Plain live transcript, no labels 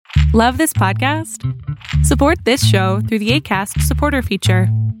Love this podcast? Support this show through the Acast supporter feature.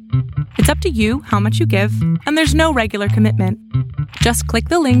 It's up to you how much you give, and there's no regular commitment. Just click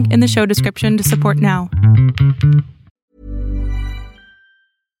the link in the show description to support now.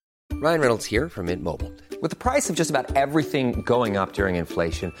 Ryan Reynolds here from Mint Mobile. With the price of just about everything going up during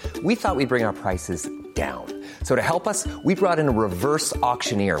inflation, we thought we'd bring our prices down. So to help us, we brought in a reverse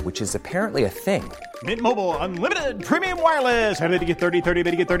auctioneer, which is apparently a thing. Mint Mobile Unlimited Premium Wireless. How to get 30, 30,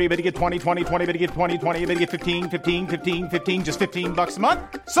 bit to get 30, bit to get 20, 20, 20, bit to get 20, 20, bit to get 15, 15, 15, 15, just $15 a month?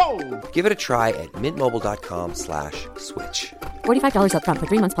 Sold! Give it a try at mintmobile.com/switch. $45 up front for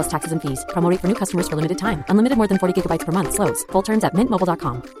 3 months plus taxes and fees. Promo rate for new customers for limited time. Unlimited more than 40 gigabytes per month. Slows full terms at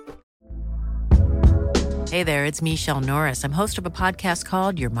mintmobile.com. Hey there, it's Michelle Norris. I'm host of a podcast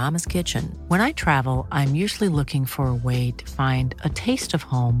called Your Mama's Kitchen. When I travel, I'm usually looking for a way to find a taste of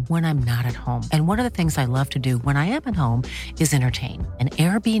home when I'm not at home. And one of the things I love to do when I am at home is entertain. And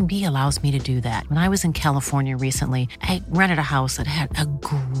Airbnb allows me to do that. When I was in California recently, I rented a house that had a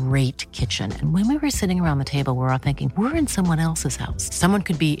great kitchen. And when we were sitting around the table, we were all thinking, we're in someone else's house. Someone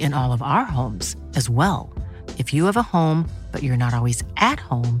could be in all of our homes as well. If you have a home, but you're not always at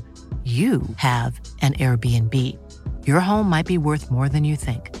home, you have an Airbnb. Your home might be worth more than you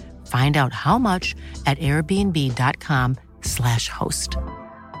think. Find out how much at airbnb.com/host.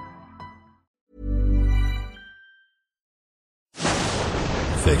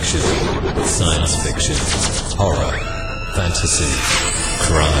 Fiction, science fiction, horror, fantasy,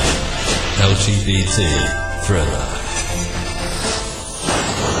 crime, LGBT, thriller.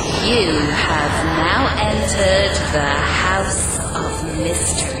 You have now entered the House of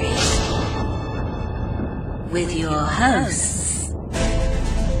Mystery with your hosts,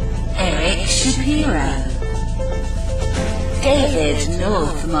 Eric Shapiro, David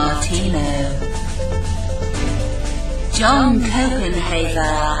North Martino, John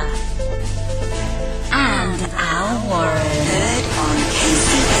Copenhaver, and Al Warren. Heard on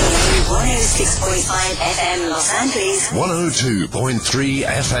KCAA 106.5 FM Los Angeles, 102.3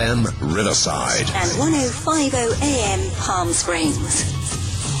 FM Riverside, and 105.0 AM Palm Springs.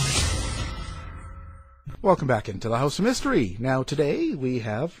 Welcome back into the House of Mystery. Now today we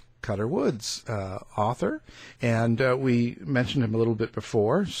have Cutter Woods, author, and we mentioned him a little bit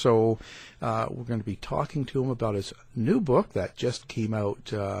before, so we're going to be talking to him about his new book that just came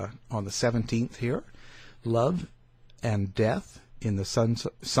out on the 17th here, Love and Death in the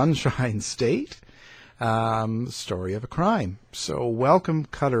Sunshine State, Story of a Crime. So welcome,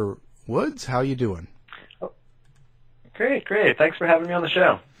 Cutter Woods. How you doing? Oh, great. Thanks for having me on the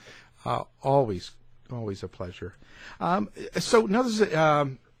show. Always a pleasure. So now this is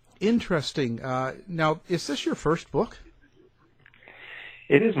interesting. Now, is this your first book?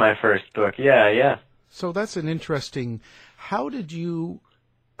 It is my first book, yeah. So that's an interesting... How did you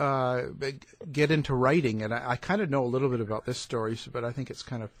get into writing? And I kind of know a little bit about this story, but I think it's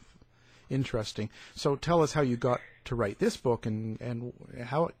kind of interesting. So tell us how you got to write this book and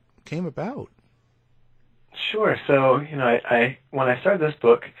how it came about. Sure. So, when I started this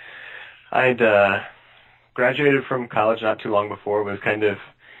book, I'd graduated from college not too long before, was kind of,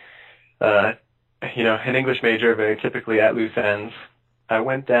 an English major, very typically at loose ends. I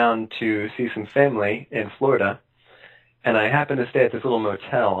went down to see some family in Florida, and I happened to stay at this little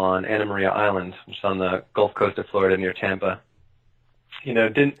motel on Anna Maria Island, which is on the Gulf Coast of Florida near Tampa.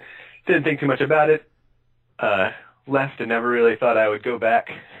 Didn't think too much about it, left and never really thought I would go back.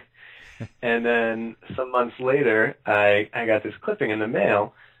 And then some months later, I got this clipping in the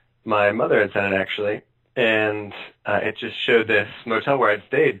mail. My mother had sent it, actually, and it just showed this motel where I'd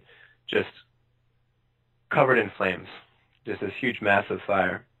stayed just covered in flames, just this huge, massive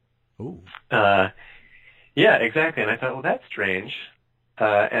fire. Ooh. Yeah, exactly. And I thought, well, that's strange.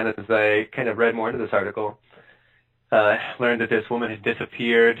 And as I kind of read more into this article, learned that this woman had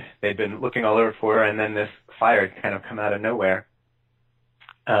disappeared. They'd been looking all over for her, and then this fire had kind of come out of nowhere.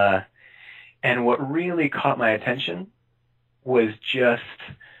 And what really caught my attention was just,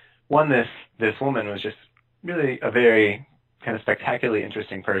 one, this woman was just really a very kind of spectacularly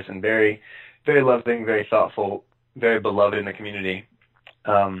interesting person, very, very loving, very thoughtful, very beloved in the community.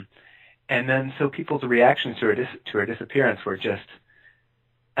 And then so people's reactions to her disappearance were just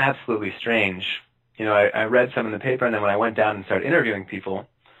absolutely strange. I read some in the paper, and then when I went down and started interviewing people,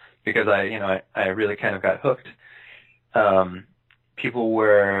 because I really kind of got hooked,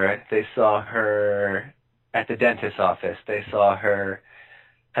 they saw her at the dentist's office. They saw her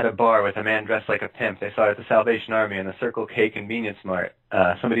at a bar with a man dressed like a pimp. They saw her at the Salvation Army and the Circle K Convenience Mart.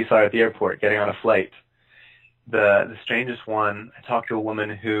 Somebody saw her at the airport getting on a flight. The strangest one, I talked to a woman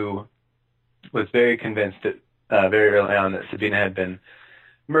who was very convinced that very early on that Sabina had been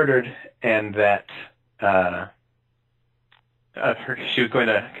murdered, and that she was going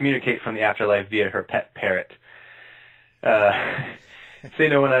to communicate from the afterlife via her pet parrot.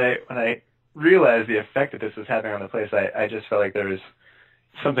 So, when I realized the effect that this was having on the place, I just felt like there was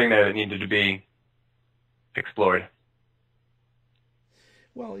something there that needed to be explored.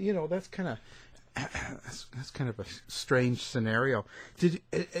 Well, that's kind of a strange scenario.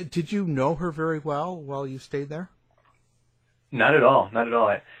 Did you know her very well while you stayed there? Not at all.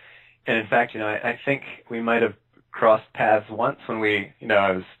 And in fact, I think we might have crossed paths once when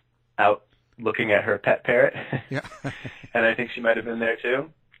I was out looking at her pet parrot. Yeah. And I think she might have been there too.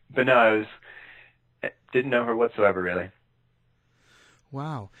 But no, didn't know her whatsoever, really.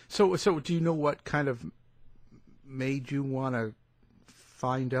 Wow. So do you know what kind of made you want to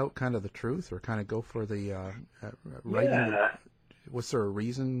find out kind of the truth, or kind of go for the writing? Yeah. Was there a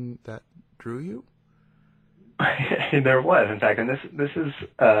reason that drew you? There was, in fact, and this is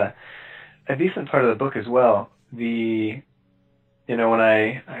a decent part of the book as well. When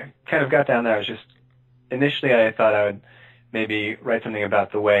I kind of got down there, initially I thought I would maybe write something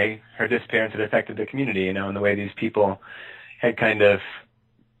about the way her disappearance had affected the community, and the way these people had kind of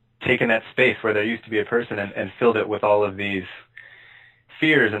taken that space where there used to be a person and filled it with all of these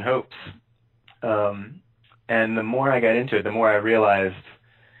fears and hopes. And the more I got into it, the more I realized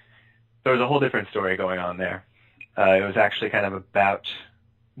there was a whole different story going on there. It was actually kind of about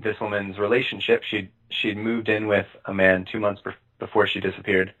this woman's relationship. She'd moved in with a man 2 months before she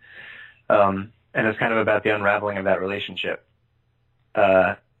disappeared. And it was kind of about the unraveling of that relationship.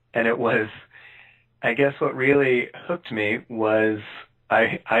 And it was, I guess what really hooked me was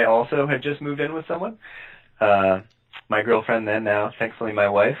I also had just moved in with someone. My girlfriend then, now thankfully my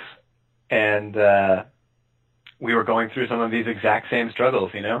wife. And we were going through some of these exact same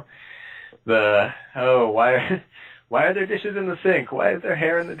struggles, why are there dishes in the sink? Why is there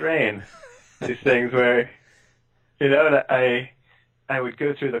hair in the drain? These things where, I would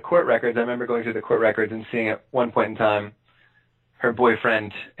go through the court records. I remember going through the court records and seeing at one point in time, her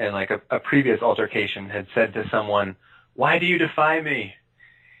boyfriend in like a previous altercation had said to someone, "Why do you defy me?"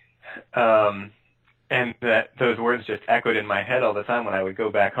 And that those words just echoed in my head all the time when I would go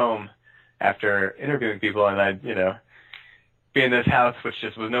back home after interviewing people, and I'd, be in this house, which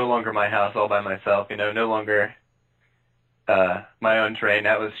just was no longer my house all by myself, no longer my own train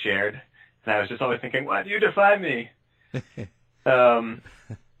that was shared. And I was just always thinking, why do you defy me?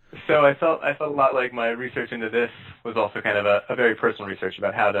 So I felt a lot like my research into this was also kind of a very personal research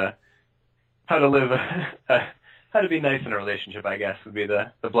about how to live, how to be nice in a relationship, I guess, would be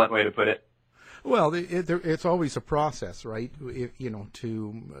the blunt way to put it. Well, it's always a process, right?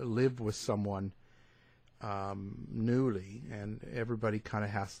 To live with someone newly, and everybody kind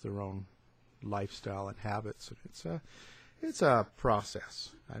of has their own lifestyle and habits. It's a process.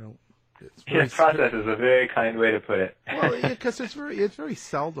 Process is a very kind way to put it. Well, because it's very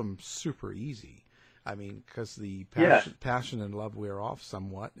seldom super easy. I mean, because the passion and love wear off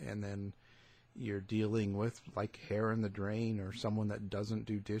somewhat, and then you're dealing with like hair in the drain, or someone that doesn't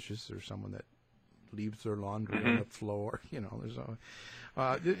do dishes, or someone that leaves their laundry on the floor. There's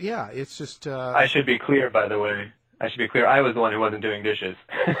it's just. I should be clear, by the way. I was the one who wasn't doing dishes.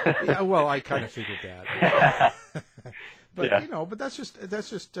 Yeah, well, I kind of figured that. But yeah. But that's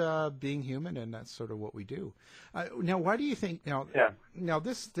just being human, and that's sort of what we do. Now, why do you think now? Yeah. Now,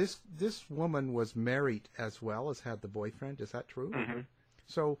 this woman was married as well as had the boyfriend. Is that true? Mm-hmm.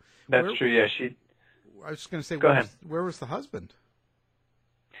 So that's true. Yeah, I was going to say, Go ahead. Where was the husband?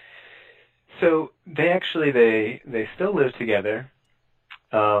 So they still live together,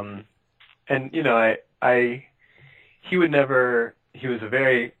 and he would never. He was a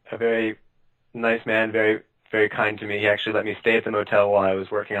very nice man, very very kind to me. He actually let me stay at the motel while I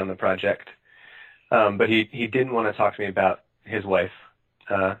was working on the project, but he didn't want to talk to me about his wife.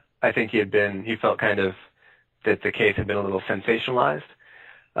 I think he felt kind of that the case had been a little sensationalized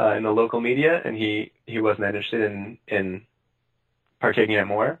in the local media, and he wasn't interested in partaking in it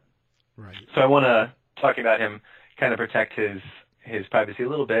more. Right. So I want to talk about him, kind of protect his privacy a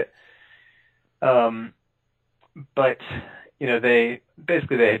little bit. But they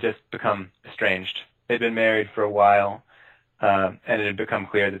had just become estranged. They'd been married for a while, and it had become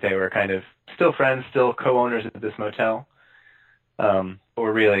clear that they were kind of still friends, still co-owners of this motel, but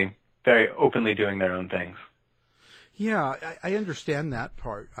were really very openly doing their own things. Yeah, I understand that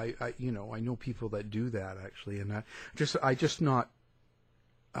part. I know people that do that actually, and I just not.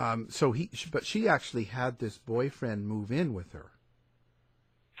 But she actually had this boyfriend move in with her.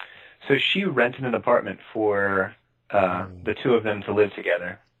 So she rented an apartment for the two of them to live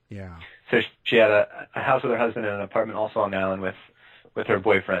together. Yeah. So she had a house with her husband and an apartment also on the island with with her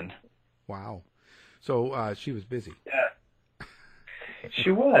boyfriend. Wow. So she was busy. Yeah.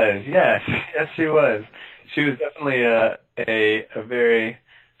 She was, yes. Yes, she was. She was definitely a very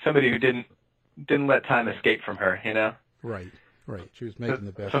somebody who didn't let time escape from her, you know? Right. She was making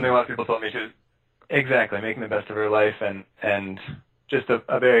the best. Something a lot of people told me. She was exactly making the best of her life and just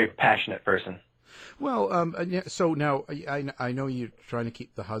a very passionate person. Well, yeah, so now I know you're trying to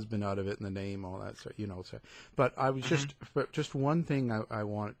keep the husband out of it and the name, all that, so, but I was just one thing I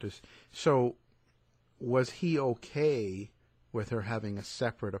wanted to. So, was he okay with her having a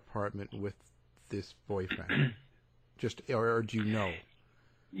separate apartment with this boyfriend? Or do you know?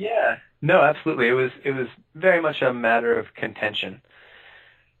 Yeah, no, absolutely. It was very much a matter of contention.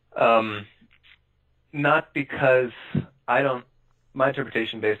 Not because my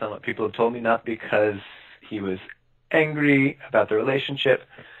interpretation based on what people have told me, not because he was angry about the relationship,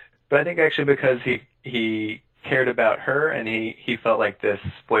 but I think actually because he cared about her and he felt like this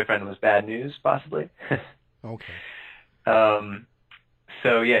boyfriend was bad news, possibly. Okay.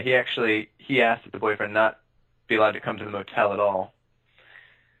 So yeah, he asked that the boyfriend not be allowed to come to the motel at all.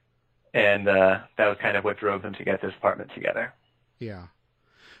 And that was kind of what drove them to get this apartment together. Yeah.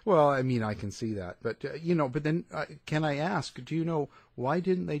 Well, I mean, I can see that, but but then can I ask? Do you know why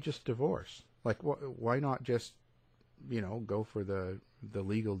didn't they just divorce? Like, why not just, go for the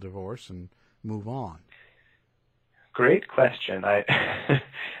legal divorce and move on? Great question.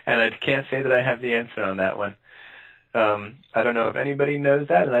 And I can't say that I have the answer on that one. I don't know if anybody knows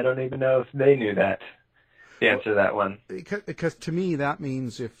that, and I don't even know if they knew that. The answer to that one. Because to me that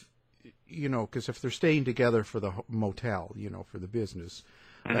means if they're staying together for the motel, for the business.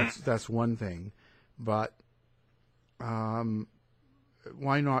 That's one thing, but why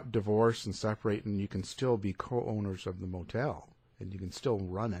not divorce and separate, and you can still be co-owners of the motel, and you can still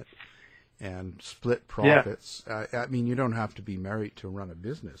run it and split profits. Yeah. I mean, you don't have to be married to run a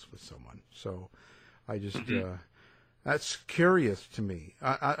business with someone. So I just that's curious to me,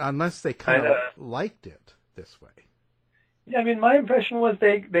 unless they kind of liked it this way. Yeah, I mean, my impression was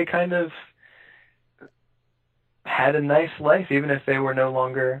they kind of had a nice life, even if they were no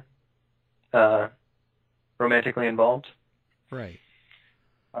longer romantically involved. Right.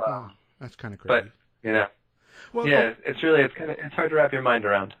 That's kind of But crazy. well, yeah, it's hard to wrap your mind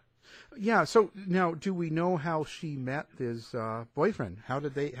around. Yeah. So now, do we know how she met his boyfriend? How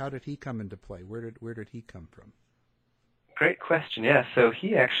did he come into play? Where did he come from? Great question. Yeah. So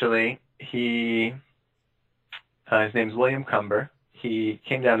his name's William Cumber. He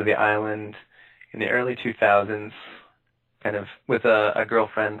came down to the island in the early 2000s, kind of with a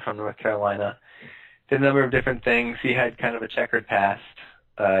girlfriend from North Carolina. Did a number of different things. He had kind of a checkered past.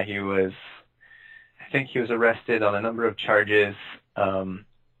 I think he was arrested on a number of charges,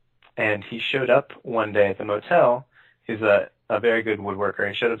 and he showed up one day at the motel. He's a very good woodworker.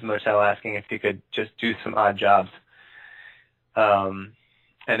 He showed up at the motel asking if he could just do some odd jobs. And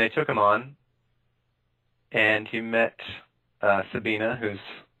they took him on, and he met Sabina, who's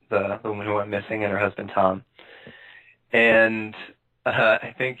the woman who went missing, and her husband Tom. And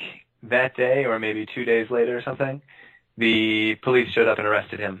I think that day, or maybe 2 days later or something, the police showed up and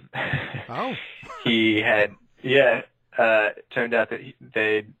arrested him. Oh. Turned out that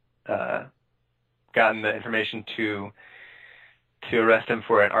they'd gotten the information to arrest him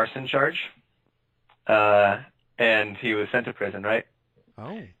for an arson charge, and he was sent to prison, right?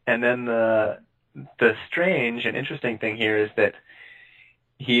 Oh. And then the strange and interesting thing here is that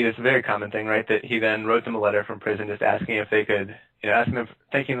it's a very common thing, right? That he then wrote them a letter from prison just asking if they could,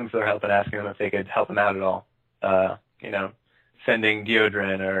 thanking them for their help and asking them if they could help him out at all. Sending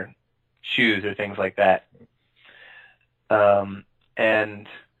deodorant or shoes or things like that. And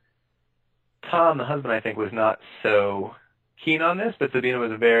Tom, the husband, I think, was not so keen on this, but Sabina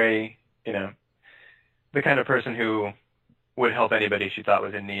was a very, the kind of person who would help anybody she thought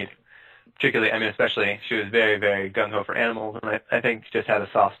was in need. Particularly, especially, she was very, very gung-ho for animals, and I think just had a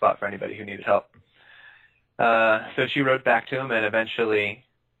soft spot for anybody who needed help. So she wrote back to him and eventually,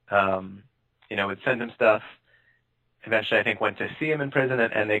 would send him stuff. Eventually, I think, went to see him in prison,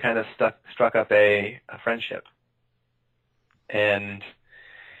 and they kind of struck up a friendship. And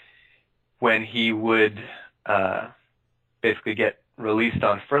when he would basically get released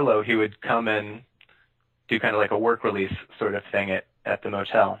on furlough, he would come and do kind of like a work release sort of thing at the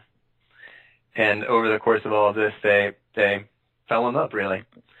motel. And over the course of all of this, they fell in love, really.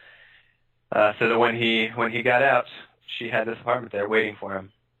 So that when he got out, she had this apartment there waiting for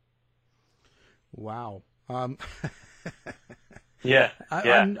him. Wow. Yeah.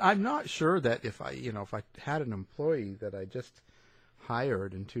 I'm not sure that if I had an employee that I just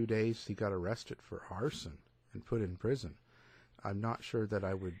hired in 2 days, he got arrested for arson and put in prison. I'm not sure that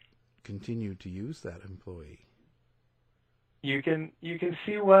I would continue to use that employee. You can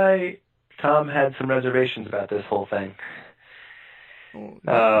see why Tom had some reservations about this whole thing.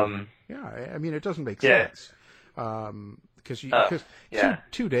 I mean, it doesn't make sense. Because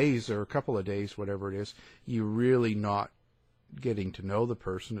 2 days or a couple of days, whatever it is, you're really not getting to know the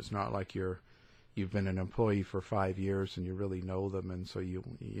person. It's not like you've been an employee for 5 years and you really know them, and so you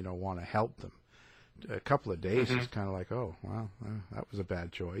want to help them. A couple of days is kind of like, oh, wow, that was a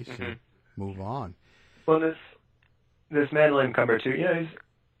bad choice. And move on. Well, this man, William Cumber, too,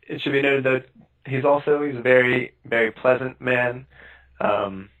 it should be noted that he's a very, very pleasant man.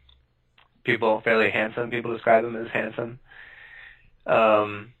 Fairly handsome. People describe him as handsome.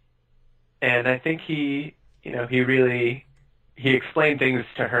 And I think he explained things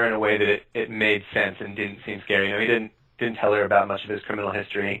to her in a way that it made sense and didn't seem scary. He didn't tell her about much of his criminal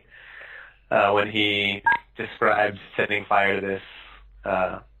history. When he described setting fire to this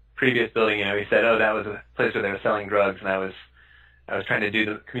previous building, he said, "Oh, that was a place where they were selling drugs, and I was trying to do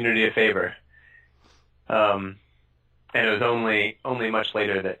the community a favor." And it was only much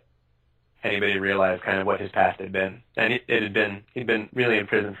later that anybody realized kind of what his past had been, and he'd been really in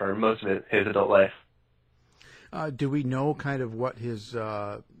prison for most of his adult life. Do we know kind of what his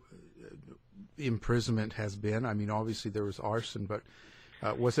imprisonment has been? I mean, obviously there was arson, but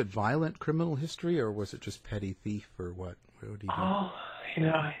was it violent criminal history, or was it just petty thief, or what? What do you know?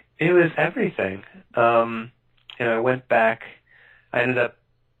 Oh, it was everything. I went back. I ended up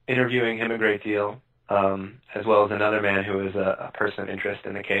interviewing him a great deal, as well as another man who was a person of interest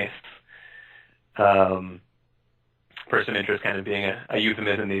in the case. Person of interest kind of being a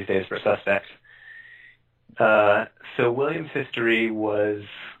euphemism these days for suspect. So William's history was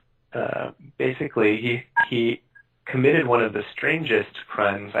basically he committed one of the strangest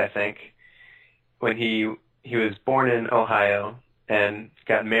crimes, I think, when he was born in Ohio and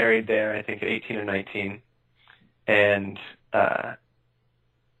got married there, I think at 18 or 19, and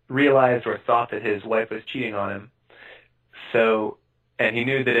realized or thought that his wife was cheating on him. And he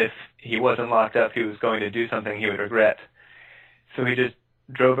knew that if he wasn't locked up, he was going to do something he would regret. So he just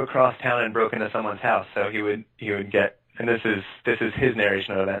drove across town and broke into someone's house. So he would get, and this is his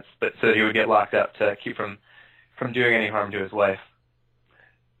narration of events, but so he would get locked up to keep from doing any harm to his wife.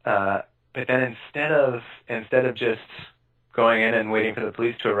 But then instead of just going in and waiting for the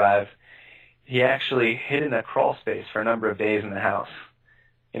police to arrive, he actually hid in a crawl space for a number of days in the house.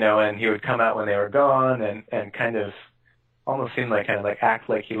 And he would come out when they were gone and kind of almost seemed like act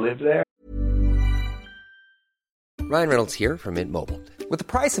like he lived there. Ryan Reynolds here from Mint Mobile. With the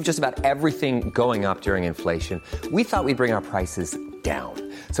price of just about everything going up during inflation, we thought we'd bring our prices down.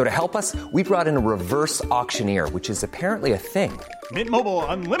 So to help us, we brought in a reverse auctioneer, which is apparently a thing. Mint Mobile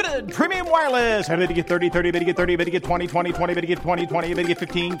Unlimited Premium Wireless. How to get 30, 30, bit to get 30, bit to get 20, 20, 20, bit to get 20, 20, bit to get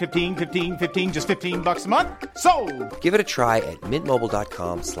 15, 15, 15, 15, just $15 a month? Sold! Give it a try at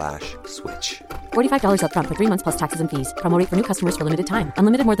mintmobile.com/switch. $45 up front for 3 months plus taxes and fees. Promo rate for new customers for limited time.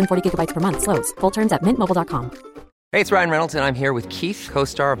 Unlimited more than 40 gigabytes per month. Slows full terms at mintmobile.com. Hey, it's Ryan Reynolds, and I'm here with Keith,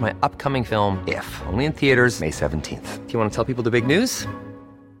 co-star of my upcoming film, If, only in theaters May 17th. Do you want to tell people the big news?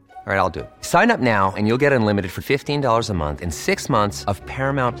 All right, I'll do it. Sign up now and you'll get unlimited for $15 a month and 6 months of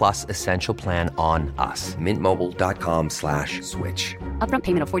Paramount Plus Essential Plan on us. MintMobile.com/switch. Upfront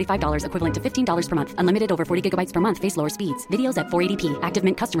payment of $45 equivalent to $15 per month. Unlimited over 40 gigabytes per month. Face lower speeds. Videos at 480p. Active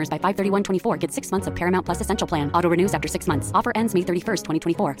Mint customers by 531.24 get 6 months of Paramount Plus Essential Plan. Auto renews after 6 months. Offer ends May 31st,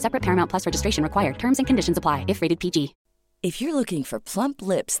 2024. Separate Paramount Plus registration required. Terms and conditions apply if rated PG. If you're looking for plump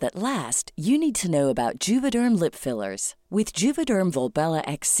lips that last, you need to know about Juvederm lip fillers. With Juvederm Volbella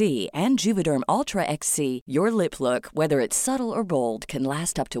XC and Juvederm Ultra XC, your lip look, whether it's subtle or bold, can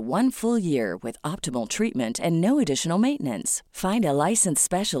last up to 1 full year with optimal treatment and no additional maintenance. Find a licensed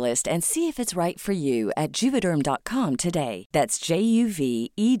specialist and see if it's right for you at Juvederm.com today. That's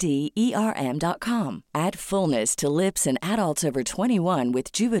JUVEDERM.com. Add fullness to lips in adults over 21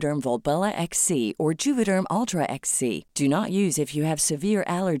 with Juvederm Volbella XC or Juvederm Ultra XC. Do not use if you have severe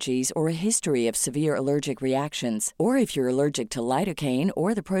allergies or a history of severe allergic reactions, or if you're allergic to lidocaine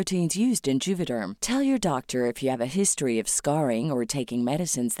or the proteins used in Juvederm. Tell your doctor if you have a history of scarring or taking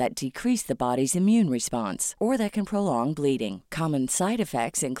medicines that decrease the body's immune response or that can prolong bleeding. Common side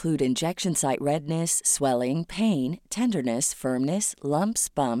effects include injection site redness, swelling, pain, tenderness, firmness, lumps,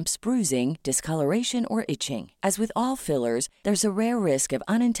 bumps, bruising, discoloration, or itching. As with all fillers, there's a rare risk of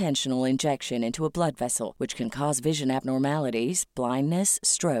unintentional injection into a blood vessel, which can cause vision abnormalities, blindness,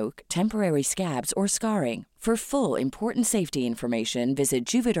 stroke, temporary scabs, or scarring. For full, important safety information, visit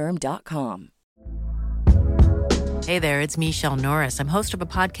Juvederm.com. Hey there, it's Michelle Norris. I'm host of a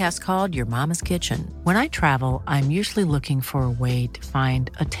podcast called Your Mama's Kitchen. When I travel, I'm usually looking for a way to find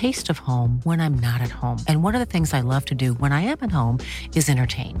a taste of home when I'm not at home. And one of the things I love to do when I am at home is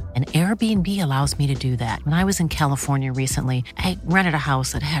entertain. And Airbnb allows me to do that. When I was in California recently, I rented a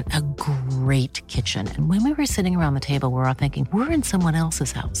house that had a great kitchen. And when we were sitting around the table, we were all thinking, we're in someone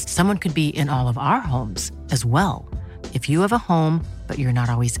else's house. Someone could be in all of our homes as well. If you have a home, but you're not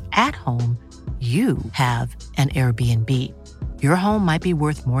always at home, you have an Airbnb. Your home might be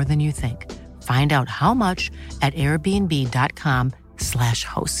worth more than you think. Find out how much at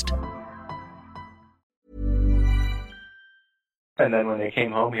airbnb.com/host. And then when they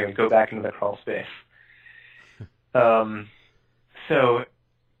came home, he would go back into the crawl space. So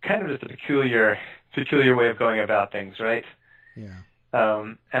kind of just a peculiar way of going about things, right? Yeah.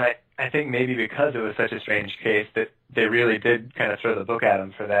 And I think maybe because it was such a strange case that they really did kind of throw the book at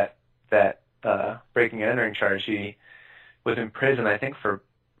him for that breaking and entering charge. He was in prison, I think, for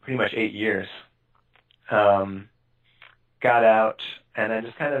pretty much 8 years. Got out, and then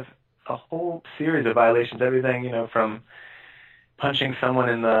just kind of a whole series of violations, everything, from punching someone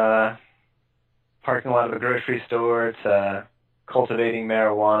in the parking lot of a grocery store to cultivating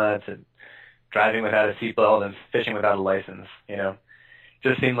marijuana to driving without a seatbelt and fishing without a license,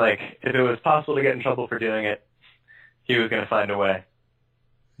 Just seemed like if it was possible to get in trouble for doing it, he was going to find a way.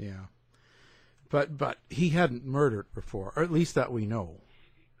 Yeah. But he hadn't murdered before, or at least that we know.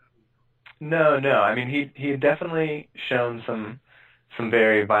 No. I mean, he had definitely shown some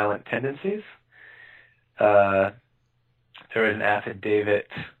very violent tendencies. There was an affidavit,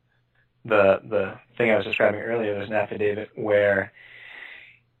 the thing I was describing earlier, there's an affidavit where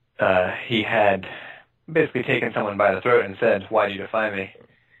he had basically taken someone by the throat and said, "Why do you defy me?"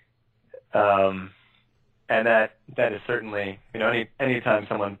 And that is certainly, anytime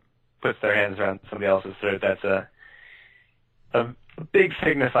someone puts their hands around somebody else's throat, that's a big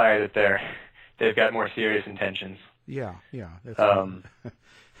signifier that they've got more serious intentions. Yeah. That's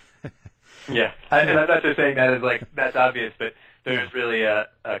yeah. And I'm not just saying that as that's obvious, but there's really a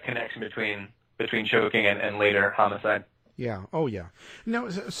connection between choking and later homicide. Yeah. Oh, yeah.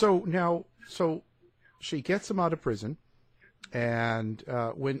 So she gets him out of prison, and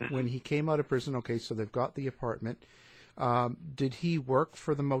when he came out of prison, okay, so they've got the apartment. Did he work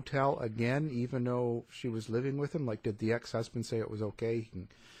for the motel again, even though she was living with him? Like, did the ex-husband say it was okay, he can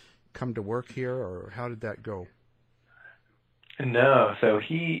come to work here, or how did that go? No, so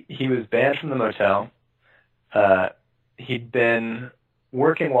he was banned from the motel. He'd been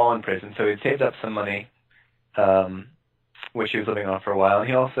working while in prison, so he'd saved up some money, which he was living on for a while. And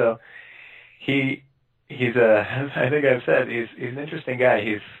he also, I think I've said, he's an interesting guy.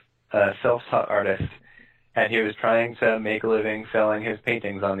 He's a self-taught artist. And he was trying to make a living selling his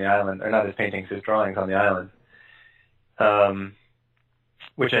paintings on the island, or not his paintings, his drawings on the island,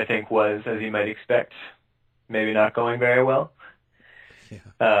 which I think was, as you might expect, maybe not going very well.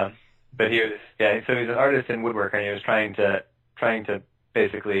 Yeah. But he was, so he's an artist and woodworker, and he was trying to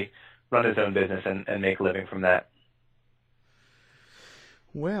basically run his own business and make a living from that.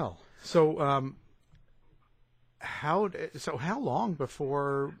 Well, so how long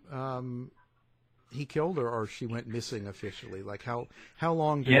before he killed her, or she went missing officially? Like how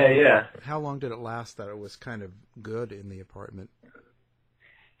long did how long did it last that it was kind of good in the apartment?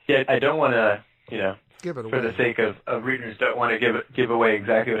 Yeah, I don't want to, give it away. For the sake of readers, don't want to give away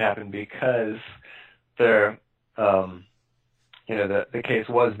exactly what happened, because the case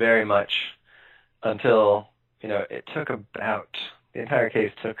was very much until, it took about, the entire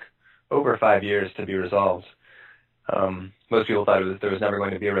case took over 5 years to be resolved. Most people thought there was never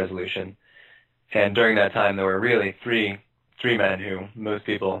going to be a resolution. And during that time, there were really three men who most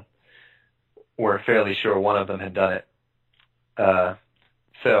people were fairly sure one of them had done it.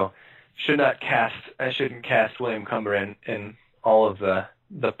 So I shouldn't cast William Cumber in all of the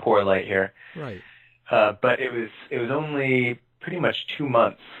poor light here. Right. But it was only pretty much 2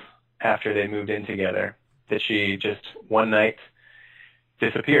 months after they moved in together that she just one night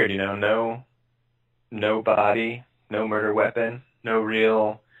disappeared. No body, no murder weapon, no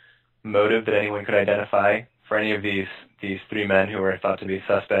real motive that anyone could identify for any of these three men who were thought to be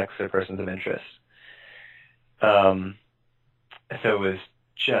suspects or persons of interest. So it was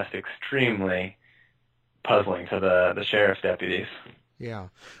just extremely puzzling to the sheriff's deputies. Yeah.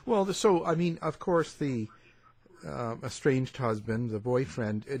 Well, so, I mean, of course, the estranged husband, the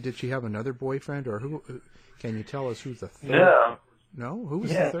boyfriend, did she have another boyfriend, or who? Can you tell us who's the third? No. No? Who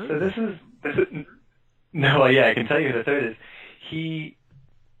was the third? So this is no, yeah, I can tell you who the third is.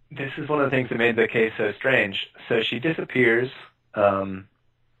 This is one of the things that made the case so strange. So she disappears on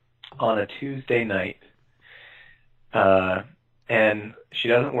a Tuesday night. And she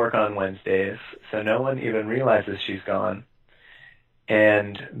doesn't work on Wednesdays, so no one even realizes she's gone.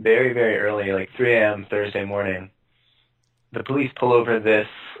 And very, very early, like 3 a.m. Thursday morning, the police pull over this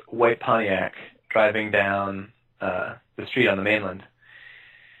white Pontiac driving down the street on the mainland.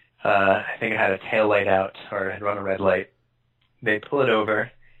 I think it had a tail light out or had run a red light. They pull it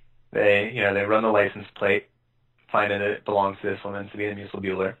over. They run the license plate, find that it belongs to this woman, Sabina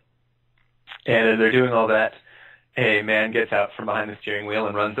Musil-Buehler. And as they're doing all that, a man gets out from behind the steering wheel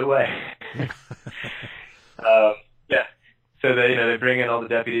and runs away. Yeah. So they bring in all the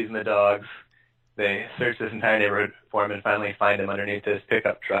deputies and the dogs. They search this entire neighborhood for him and finally find him underneath this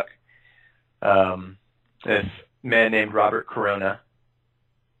pickup truck. This man named Robert Corona.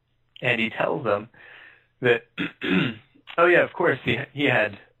 And he tells them that, oh yeah, of course, he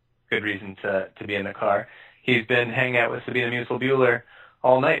had good reason to be in the car. He's been hanging out with Sabina Musil-Buehler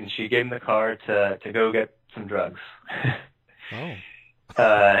all night, and she gave him the car to go get some drugs.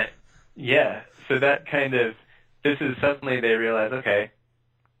 Oh. Yeah, so that kind of, this is suddenly they realize, okay,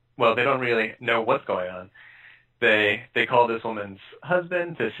 well, they don't really know what's going on. They call this woman's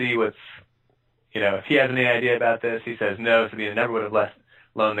husband to see what's, if he has any idea about this. He says no, Sabina never would have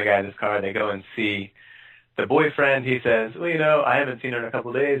loaned the guy this car. They go and see the boyfriend. He says, well, I haven't seen her in a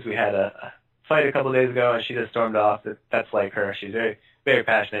couple of days. We had a fight a couple of days ago, and she just stormed off. That's like her. She's very, very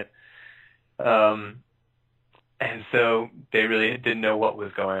passionate. And so they really didn't know what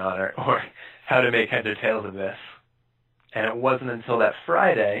was going on or how to make heads or tails of this. And it wasn't until that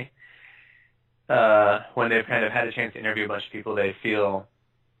Friday, when they've kind of had a chance to interview a bunch of people, they feel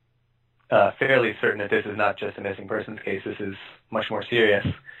fairly certain that this is not just a missing persons case. This is much more serious.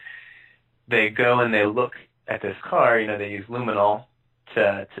 They go and they look at this car. They use luminol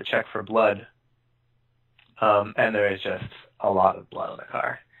to check for blood. And there is just a lot of blood on the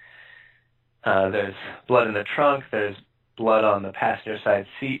car. There's blood in the trunk. There's blood on the passenger side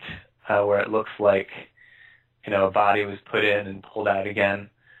seat, where it looks like, a body was put in and pulled out again.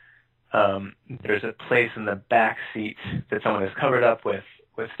 There's a place in the back seat that someone has covered up with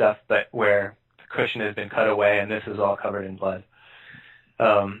stuff, but where the cushion has been cut away, and this is all covered in blood.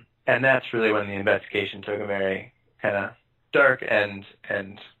 And that's really when the investigation took a very kind of dark and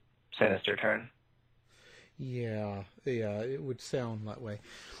sinister turn. Yeah, it would sound that way.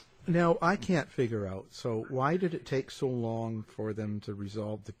 Now, I can't figure out, so why did it take so long for them to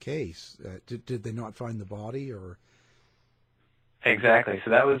resolve the case? Did they not find the body, or? Exactly.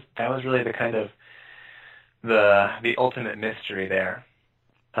 So that was really the kind of the ultimate mystery there.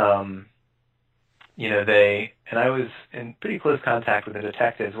 And I was in pretty close contact with the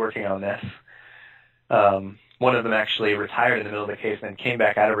detectives working on this. One of them actually retired in the middle of the case and then came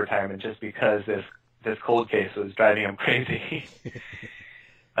back out of retirement just because this cold case was driving him crazy.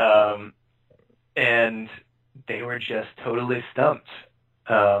 And they were just totally stumped.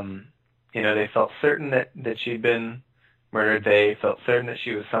 They felt certain that she'd been murdered. They felt certain that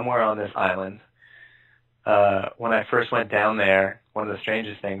she was somewhere on this island. When I first went down there, one of the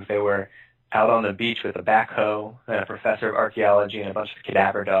strangest things, they were out on the beach with a backhoe and a professor of archaeology and a bunch of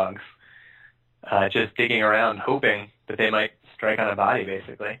cadaver dogs, just digging around, hoping that they might strike on a body,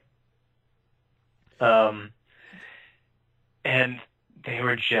 basically. And they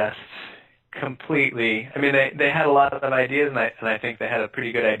were just completely, they had a lot of ideas, and I think they had a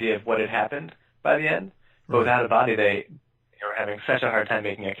pretty good idea of what had happened by the end. But without a body, they were having such a hard time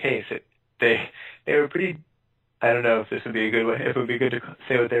making a case. They were pretty, I don't know if this would be a good way, if it would be good to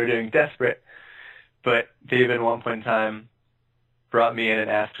say what they were doing, desperate. But they even at one point in time brought me in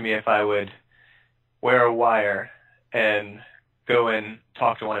and asked me if I would wear a wire and go and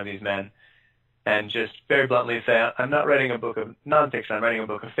talk to one of these men and just very bluntly say, I'm not writing a book of nonfiction, I'm writing a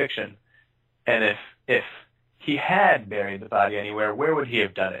book of fiction. And if he had buried the body anywhere, where would he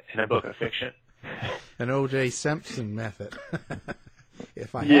have done it? In a book of fiction. An O.J. Simpson method.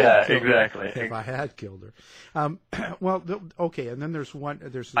 If I had killed her. Well, okay, and then there's one.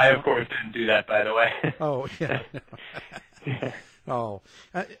 I, of course, didn't do that, by the way. Oh, yeah. Yeah. Oh.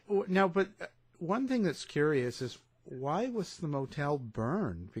 Now, but one thing that's curious is, why was the motel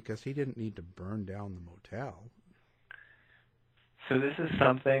burned? Because he didn't need to burn down the motel. So this is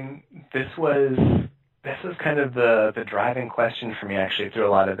something, this was kind of the driving question for me, actually, through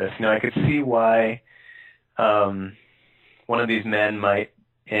a lot of this. I could see why one of these men might,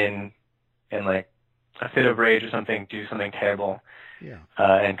 in like a fit of rage or something, do something terrible,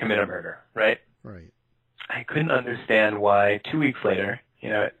 and commit a murder, right? Right. I couldn't understand why 2 weeks later,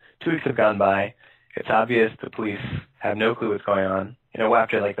 2 weeks have gone by, it's obvious the police have no clue what's going on.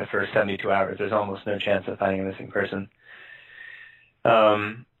 After like the first 72 hours, there's almost no chance of finding a missing person.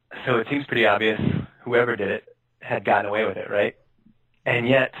 So it seems pretty obvious whoever did it. had gotten away with it, right? And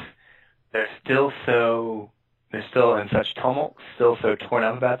yet they're still in such tumult, still so torn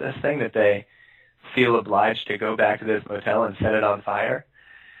up about this thing that they feel obliged to go back to this motel and set it on fire.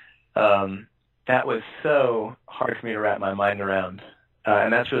 That was so hard for me to wrap my mind around.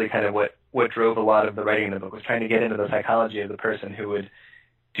 And that's really kind of what drove a lot of the writing in the book, was trying to get into the psychology of the person who would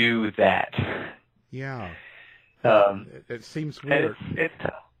do that. Yeah. It seems weird. It's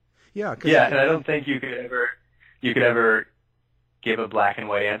tough. Yeah. Yeah, and I don't think you could ever give a black and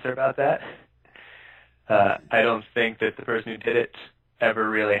white answer about that. I don't think that the person who did it ever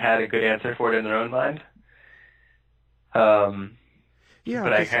really had a good answer for it in their own mind. Yeah,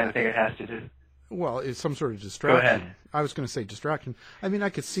 but I kind of think it has to do. Well, it's some sort of distraction. Go ahead. I was going to say distraction. I mean, I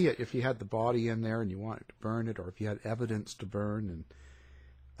could see it if you had the body in there and you wanted to burn it, or if you had evidence to burn,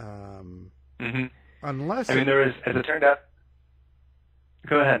 and unless there was, as it turned out.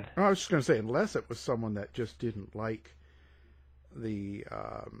 Go ahead. I was just going to say, unless it was someone that just didn't like the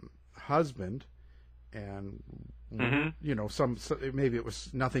husband, and maybe it was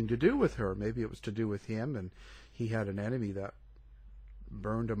nothing to do with her, maybe it was to do with him, and he had an enemy that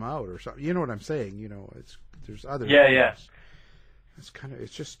burned him out or something. You know what I'm saying? There's other. Yeah. It's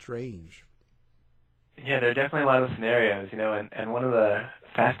just strange. Yeah, there are definitely a lot of scenarios, and one of the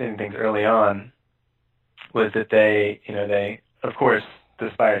fascinating things early on was that they, of course,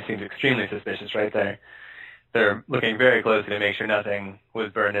 this fire seems extremely suspicious, right? They're looking very closely to make sure nothing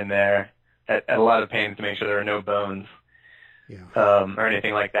was burned in there, at a lot of pains to make sure there are no bones, or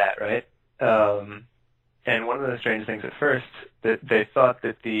anything like that, right? And one of the strange things at first, that they thought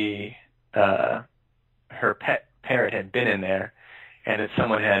that her pet parrot had been in there, and that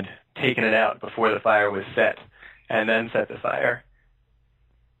someone had taken it out before the fire was set, and then set the fire.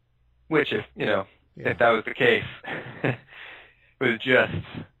 Which, if that was the case,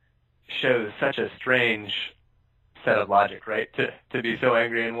 shows such a strange set of logic, right? To be so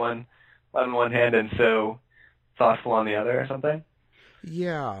angry on one hand and so thoughtful on the other, or something.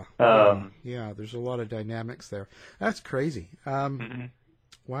 Yeah. There's a lot of dynamics there. That's crazy. Wow.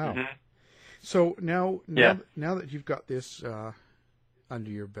 Mm-hmm. So now that you've got this under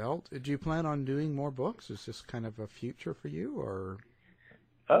your belt, do you plan on doing more books? Is this kind of a future for you, or?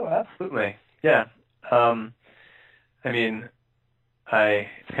 Oh, absolutely. Yeah.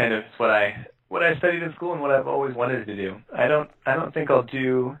 It's kind of what I studied in school and what I've always wanted to do. I don't think I'll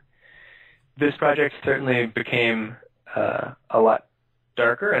do. This project certainly became a lot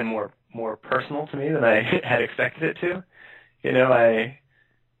darker and more personal to me than I had expected it to.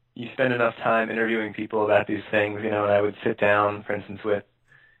 You spend enough time interviewing people about these things, and I would sit down, for instance, with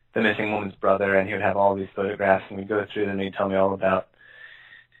the missing woman's brother, and he would have all these photographs, and we'd go through them, and he'd tell me all about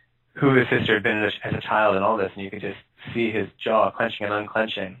who his sister had been as a child and all this, and you could just see his jaw clenching and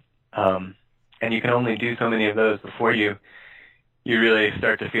unclenching. And you can only do so many of those before you really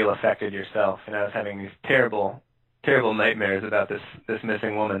start to feel affected yourself. And I was having these terrible, terrible nightmares about this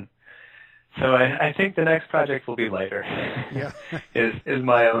missing woman. So I think the next project will be lighter. Yeah. is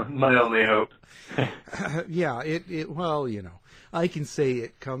my only hope. Yeah, well, I can say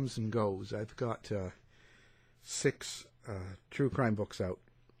it comes and goes. I've got 6 true crime books out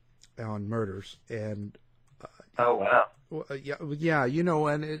on murders, and oh wow. Yeah,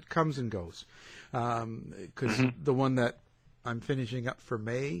 and it comes and goes. Because the one that I'm finishing up for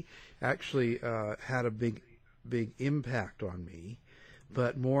May actually had a big impact on me,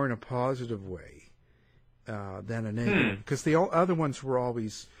 but more in a positive way than a negative. Because the other ones were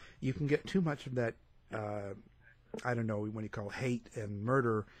always, you can get too much of that, I don't know, when you call hate and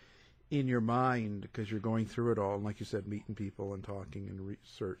murder in your mind because you're going through it all. And like you said, meeting people and talking and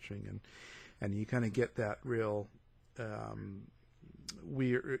researching, and you kind of get that real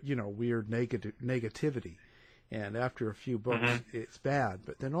weird negativity. And after a few books, it's bad.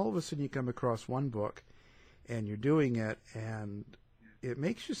 But then all of a sudden you come across one book and you're doing it, and it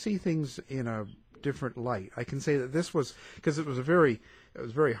makes you see things in a different light. I can say that this was, because it was a very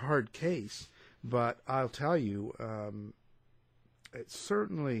hard case, but I'll tell you, it's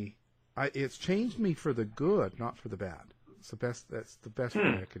certainly, it's changed me for the good, not for the bad. That's the best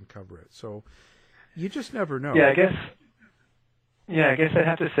way I can cover it. So you just never know. Yeah, I guess I'd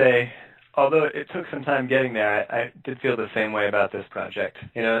have to say, although it took some time getting there, I did feel the same way about this project.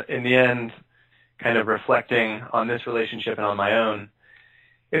 In the end, kind of reflecting on this relationship and on my own,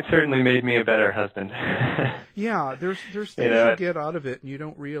 it certainly made me a better husband. Yeah, there's things you get out of it and you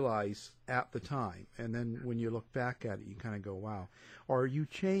don't realize at the time. And then when you look back at it, you kind of go, wow. Or you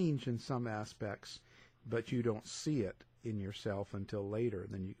change in some aspects, but you don't see it in yourself until later.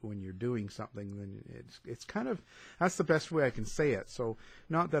 Then when you're doing something, then it's kind of, that's the best way I can say it. So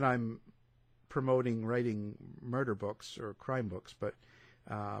not that I'm promoting writing murder books or crime books, but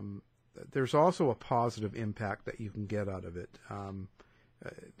there's also a positive impact that you can get out of it.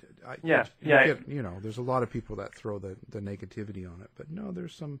 There's a lot of people that throw the negativity on it, but no,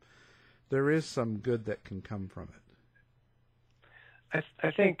 there is some good that can come from it.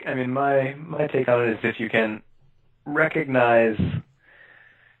 I think, I mean, my take on it is if you can recognize,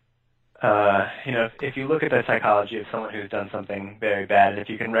 if you look at the psychology of someone who's done something very bad, and if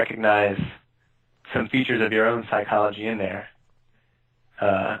you can recognize some features of your own psychology in there,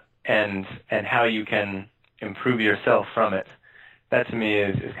 and how you can improve yourself from it, that to me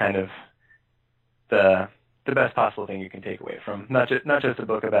is kind of the best possible thing you can take away from not just a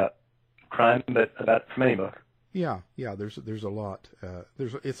book about crime, but from any book. Yeah. There's a lot.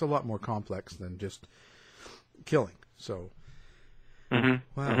 It's a lot more complex than just killing. So, wow.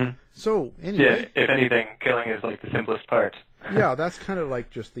 Mm-hmm. So anyway, if anything, killing is like the simplest part. Yeah, that's kind of like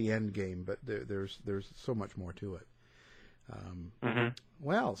just the end game, but there's so much more to it.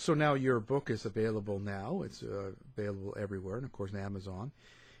 Well, so now your book is available now. It's available everywhere, and of course, on Amazon.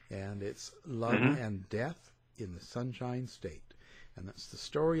 And it's Love and Death in the Sunshine State, and that's the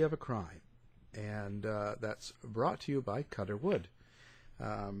story of a crime. And that's brought to you by Cutter Wood.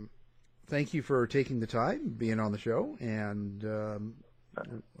 Thank you for taking the time, being on the show, and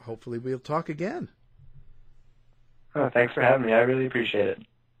hopefully we'll talk again. Oh, thanks for having me. I really appreciate it.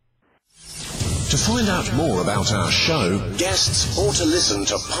 To find out more about our show, guests, or to listen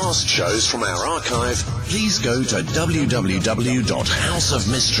to past shows from our archive, please go to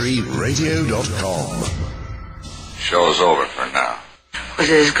www.houseofmysteryradio.com. Show's over for now. Was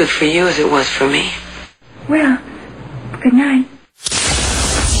it as good for you as it was for me? Well, good night.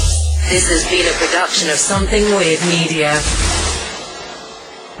 This has been a production of Something Weird Media.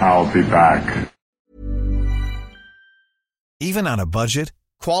 I'll be back. Even on a budget,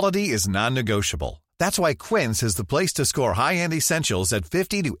 quality is non-negotiable. That's why Quince is the place to score high-end essentials at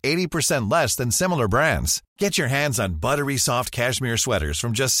 50 to 80% less than similar brands. Get your hands on buttery soft cashmere sweaters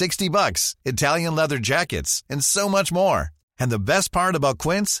from just $60, Italian leather jackets, and so much more. And the best part about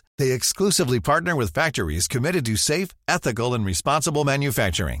Quince, they exclusively partner with factories committed to safe, ethical, and responsible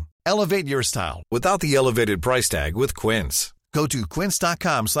manufacturing. Elevate your style without the elevated price tag with Quince. Go to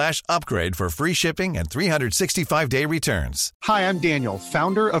quince.com/upgrade for free shipping and 365-day returns. Hi, I'm Daniel,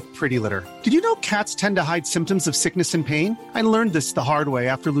 founder of Pretty Litter. Did you know cats tend to hide symptoms of sickness and pain? I learned this the hard way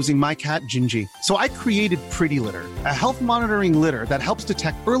after losing my cat, Gingy. So I created Pretty Litter, a health monitoring litter that helps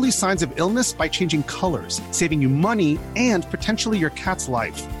detect early signs of illness by changing colors, saving you money and potentially your cat's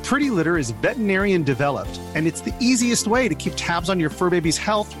life. Pretty Litter is veterinarian developed, and it's the easiest way to keep tabs on your fur baby's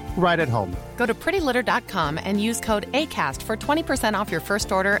health right at home. Go to prettylitter.com and use code ACAST for 20% off your first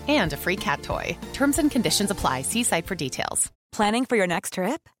order and a free cat toy. Terms and conditions apply. See site for details. Planning for your next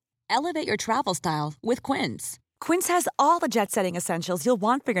trip? Elevate your travel style with Quince. Quince has all the jet-setting essentials you'll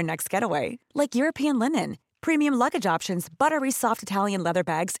want for your next getaway, like European linen, premium luggage options, buttery soft Italian leather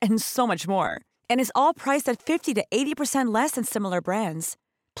bags, and so much more. And is all priced at 50 to 80% less than similar brands.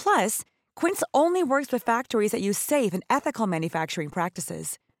 Plus, Quince only works with factories that use safe and ethical manufacturing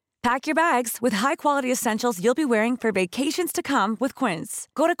practices. Pack your bags with high-quality essentials you'll be wearing for vacations to come with Quince.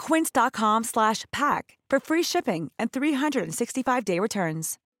 Go to quince.com/pack for free shipping and 365-day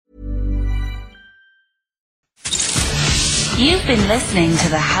returns. You've been listening to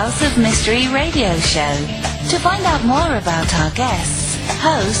the House of Mystery radio show. To find out more about our guests,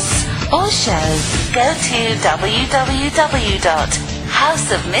 hosts, or shows, go to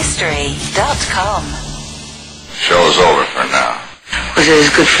www.houseofmystery.com. Show's over for now. Was it as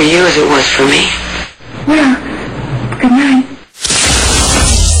good for you as it was for me? Well, good night.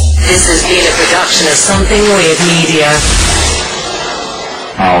 This has been a production of Something Weird Media.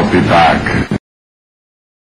 I'll be back.